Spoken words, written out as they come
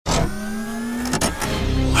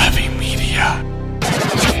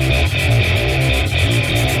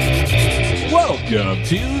Welcome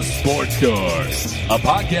to Sports Court, a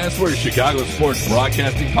podcast where Chicago sports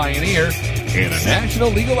broadcasting pioneer and a national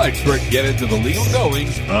legal expert get into the legal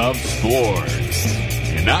goings of sports.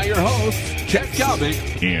 And now your hosts, Chet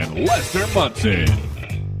Kopic and Lester Munson.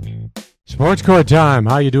 Sports Court time.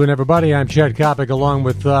 How you doing, everybody? I'm Chet Kopic, along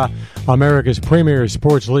with America's premier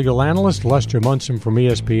sports legal analyst, Lester Munson from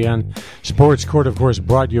ESPN. Sports Court, of course,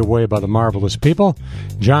 brought your way by the marvelous people.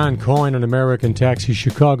 John Coyne and American Taxi,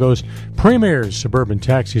 Chicago's premier suburban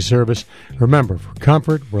taxi service. Remember, for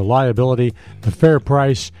comfort, reliability, the fair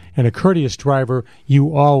price, and a courteous driver,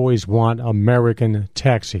 you always want American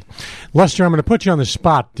Taxi. Lester, I'm going to put you on the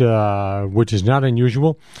spot, which is not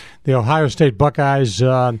unusual. The Ohio State Buckeyes,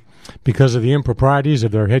 because of the improprieties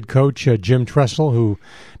of their head coach, Jim Tressel, who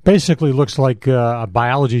basically looks like a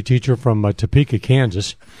biology teacher from Topeka,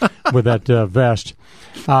 Kansas, with that vest.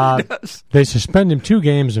 They suspend him 2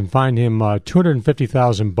 games and fine him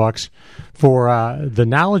 $250,000 for the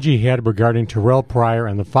knowledge he had regarding Terrell Pryor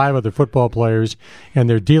and the 5 other football players and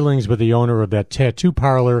their dealings with the owner of that tattoo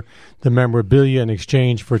parlor, the memorabilia in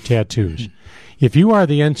exchange for tattoos. If you are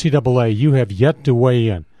the NCAA, you have yet to weigh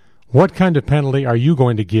in. What kind of penalty are you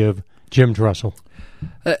going to give Jim Tressel?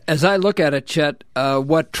 As I look at it, Chet,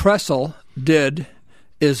 what Tressel did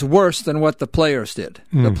is worse than what the players did.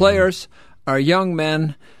 Mm-hmm. The players are young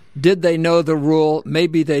men. Did they know the rule?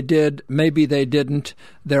 Maybe they did. Maybe they didn't.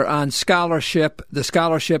 They're on scholarship. The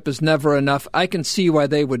scholarship is never enough. I can see why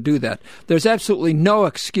they would do that. There's absolutely no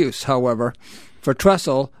excuse, however, for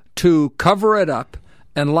Tressel to cover it up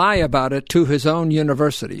and lie about it to his own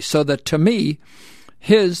university. So that, to me,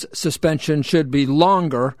 his suspension should be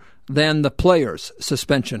longer than the players'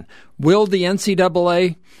 suspension. Will the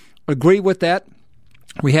NCAA agree with that?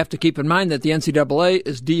 We have to keep in mind that the NCAA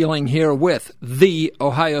is dealing here with the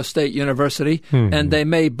Ohio State University, and they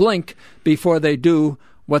may blink before they do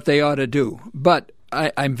what they ought to do. But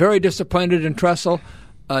I'm very disappointed in Tressel.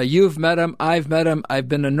 You've met him. I've met him. I've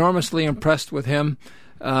been enormously impressed with him.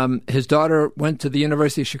 His daughter went to the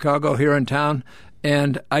University of Chicago here in town.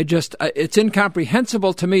 And it's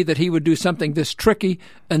incomprehensible to me that he would do something this tricky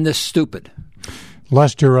and this stupid.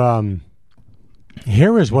 Lester,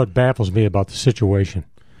 here is what baffles me about the situation.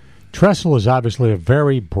 Tressel is obviously a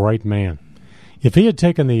very bright man. If he had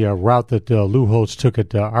taken the route that Lou Holtz took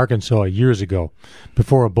at Arkansas years ago,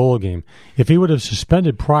 before a bowl game, if he would have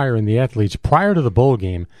suspended Pryor and the athletes prior to the bowl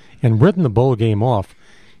game and written the bowl game off,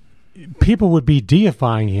 people would be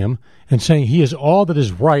deifying him and saying he is all that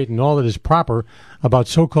is right and all that is proper about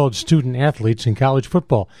so-called student athletes in college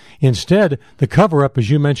football. Instead, the cover-up, as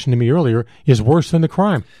you mentioned to me earlier, is worse than the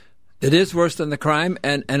crime. It is worse than the crime,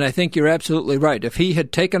 and I think you're absolutely right. If he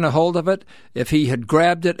had taken a hold of it, if he had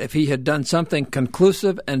grabbed it, if he had done something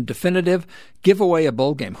conclusive and definitive, give away a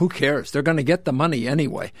bowl game. Who cares? They're going to get the money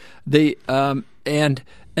anyway.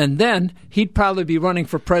 And then he'd probably be running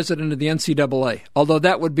for president of the NCAA, although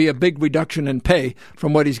that would be a big reduction in pay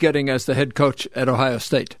from what he's getting as the head coach at Ohio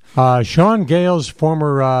State. Sean Gale's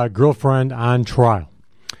former girlfriend on trial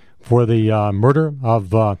for the murder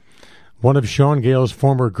of one of Sean Gale's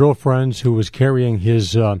former girlfriends who was carrying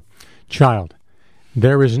his child.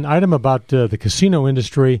 There is an item about the casino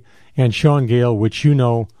industry and Sean Gale, which you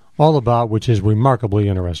know all about, which is remarkably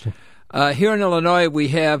interesting. Here in Illinois, we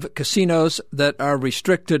have casinos that are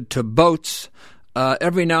restricted to boats.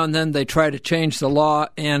 Every now and then they try to change the law,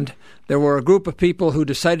 and there were a group of people who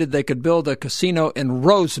decided they could build a casino in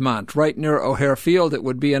Rosemont, right near O'Hare Field. It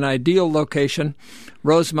would be an ideal location.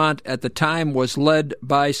 Rosemont at the time was led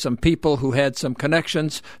by some people who had some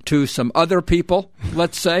connections to some other people,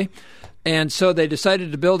 let's say. And so they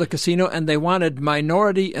decided to build a casino, and they wanted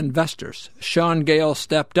minority investors. Sean Gale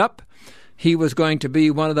stepped up. He was going to be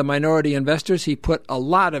one of the minority investors. He put a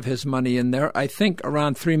lot of his money in there, I think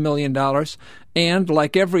around $3 million. And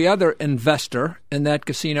like every other investor in that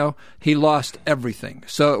casino, he lost everything.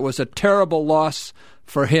 So it was a terrible loss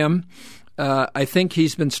for him. I think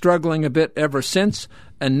he's been struggling a bit ever since.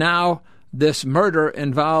 And now this murder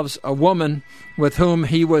involves a woman with whom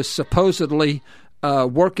he was supposedly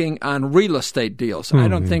working on real estate deals. I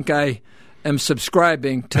don't think I am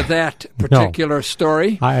subscribing to that particular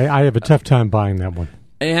story. I have a tough time buying that one.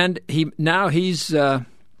 And he's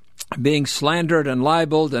being slandered and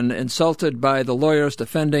libeled and insulted by the lawyers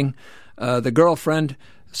defending the girlfriend.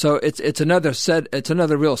 So it's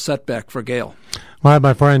another real setback for Gale. All right,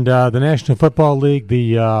 my friend, the National Football League,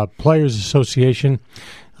 the Players Association,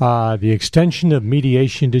 the extension of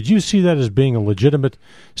mediation, did you see that as being a legitimate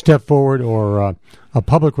step forward or a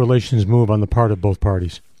public relations move on the part of both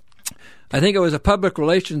parties? I think it was a public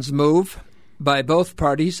relations move by both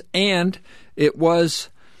parties, and it was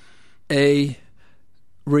a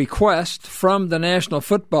request from the National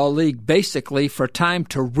Football League basically for time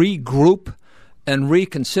to regroup and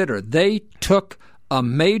reconsider. They took a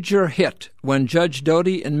major hit when Judge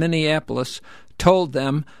Doty in Minneapolis told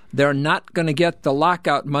them they're not going to get the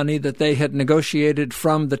lockout money that they had negotiated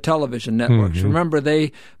from the television networks. Mm-hmm. Remember,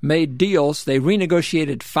 they made deals. They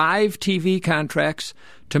renegotiated 5 TV contracts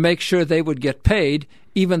to make sure they would get paid,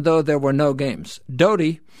 even though there were no games.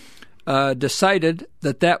 Doty decided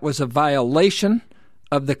that was a violation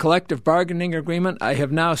of the collective bargaining agreement. I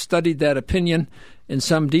have now studied that opinion in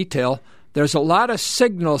some detail. There's a lot of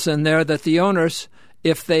signals in there that the owners,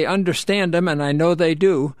 if they understand them, and I know they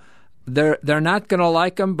do, they're not going to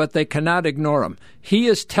like them, but they cannot ignore them. He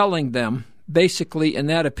is telling them, basically, in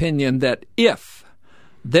that opinion, that if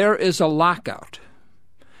there is a lockout,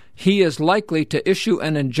 he is likely to issue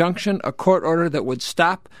an injunction, a court order that would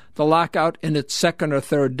stop the lockout in its second or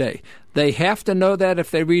third day. They have to know that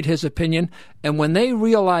if they read his opinion, and when they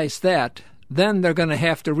realize that, then they're going to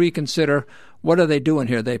have to reconsider what are they doing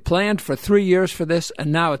here. They planned for 3 years for this,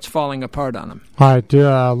 and now it's falling apart on them. All right,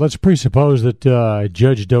 let's presuppose that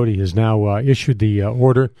Judge Doty has now issued the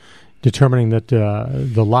order determining that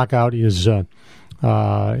the lockout is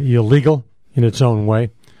illegal in its own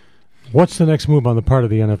way. What's the next move on the part of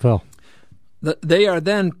the NFL? They are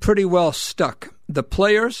then pretty well stuck. The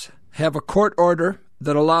players have a court order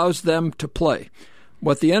that allows them to play.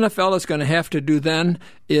 What the NFL is going to have to do then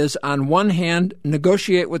is, on one hand,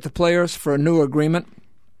 negotiate with the players for a new agreement.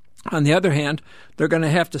 On the other hand, they're going to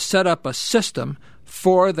have to set up a system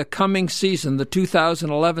for the coming season, the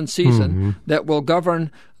 2011 season, that will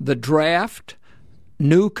govern the draft,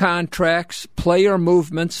 new contracts, player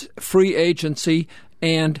movements, free agency,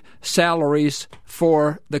 and salaries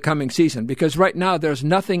for the coming season. Because right now there's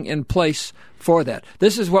nothing in place for that.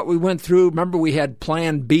 This is what we went through. Remember, we had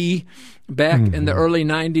Plan B back in the early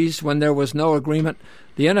 90s when there was no agreement.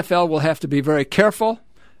 The NFL will have to be very careful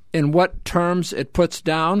in what terms it puts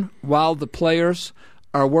down while the players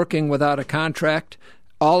are working without a contract.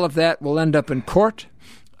 All of that will end up in court,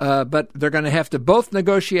 but they're going to have to both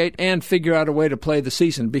negotiate and figure out a way to play the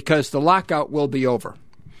season because the lockout will be over.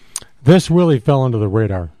 This really fell under the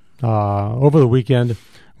radar. Over the weekend,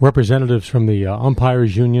 representatives from the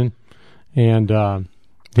Umpires Union and the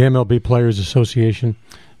MLB Players Association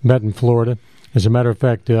met in Florida. As a matter of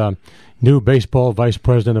fact, new baseball vice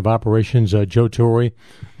president of operations, Joe Torre,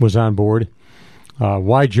 was on board.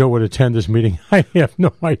 Why Joe would attend this meeting, I have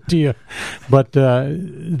no idea. But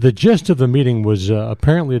the gist of the meeting was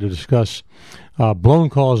apparently to discuss blown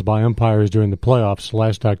calls by umpires during the playoffs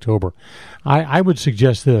last October. I would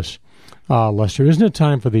suggest this, Lester. Isn't it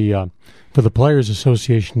time for the Players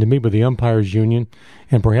Association to meet with the Umpires Union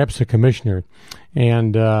and perhaps the commissioner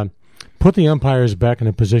and put the umpires back in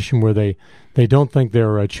a position where they don't think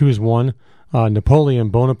they're choose one, Napoleon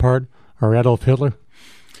Bonaparte or Adolf Hitler?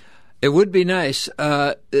 It would be nice.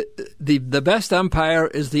 The best umpire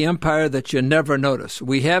is the umpire that you never notice.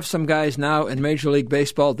 We have some guys now in Major League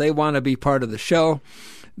Baseball. They want to be part of the show.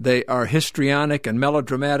 They are histrionic and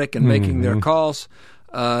melodramatic in making their calls.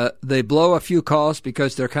 They blow a few calls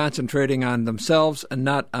because they're concentrating on themselves and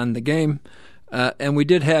not on the game. And we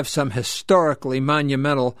did have some historically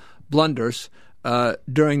monumental blunders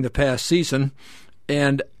during the past season.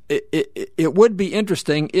 And it would be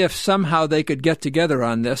interesting if somehow they could get together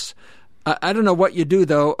on this. I don't know what you do,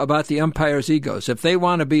 though, about the umpires' egos. If they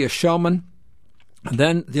want to be a showman,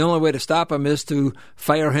 then the only way to stop him is to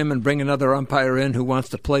fire him and bring another umpire in who wants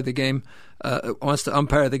to play the game, wants to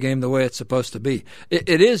umpire the game the way it's supposed to be.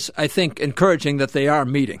 It is, I think, encouraging that they are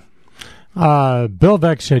meeting. Bill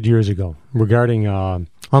Veeck said years ago regarding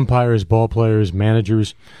umpires, ball players,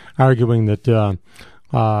 managers, arguing that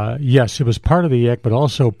yes, it was part of the act, but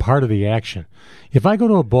also part of the action. If I go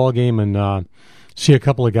to a ball game and see a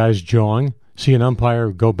couple of guys jawing, see an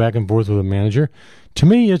umpire go back and forth with a manager, to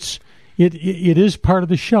me, it is part of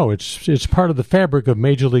the show. It's part of the fabric of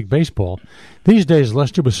Major League Baseball. These days,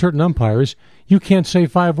 Lester, with certain umpires, you can't say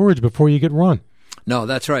 5 words before you get run. No,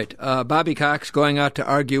 that's right. Bobby Cox going out to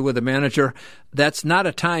argue with a manager, that's not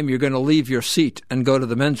a time you're going to leave your seat and go to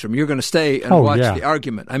the men's room. You're going to stay and watch the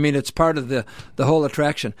argument. I mean, it's part of the whole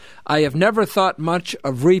attraction. I have never thought much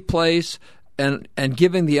of replays and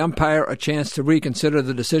giving the umpire a chance to reconsider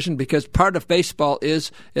the decision because part of baseball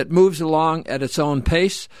is it moves along at its own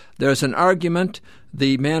pace. There's an argument.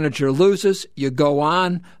 The manager loses. You go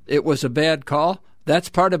on. It was a bad call. That's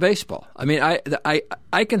part of baseball. I mean,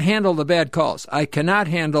 I can handle the bad calls. I cannot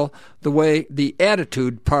handle the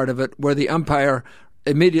attitude part of it, where the umpire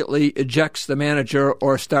immediately ejects the manager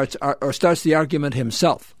or starts the argument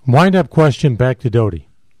himself. Wind-up question back to Doty.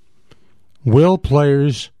 Will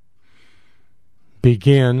players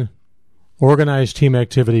begin organized team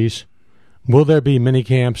activities? Will there be mini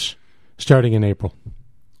camps starting in April?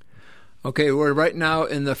 Okay, we're right now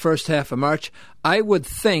in the first half of March. I would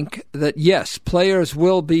think that, yes, players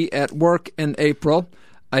will be at work in April.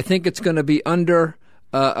 I think it's going to be under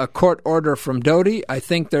a court order from Doty. I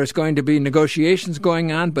think there's going to be negotiations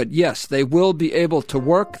going on, but yes, they will be able to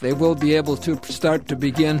work. They will be able to start to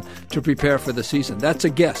begin to prepare for the season. That's a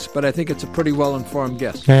guess, but I think it's a pretty well-informed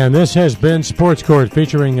guess. And this has been Sports Court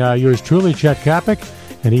featuring yours truly, Chet Kopic,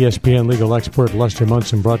 and ESPN legal expert Lester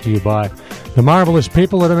Munson, brought to you by the marvelous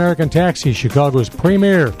people at American Taxi, Chicago's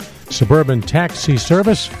premier suburban taxi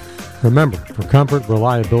service. Remember, for comfort,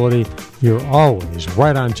 reliability, you're always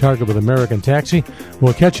right on target with American Taxi.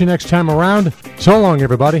 We'll catch you next time around. So long,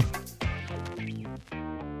 everybody.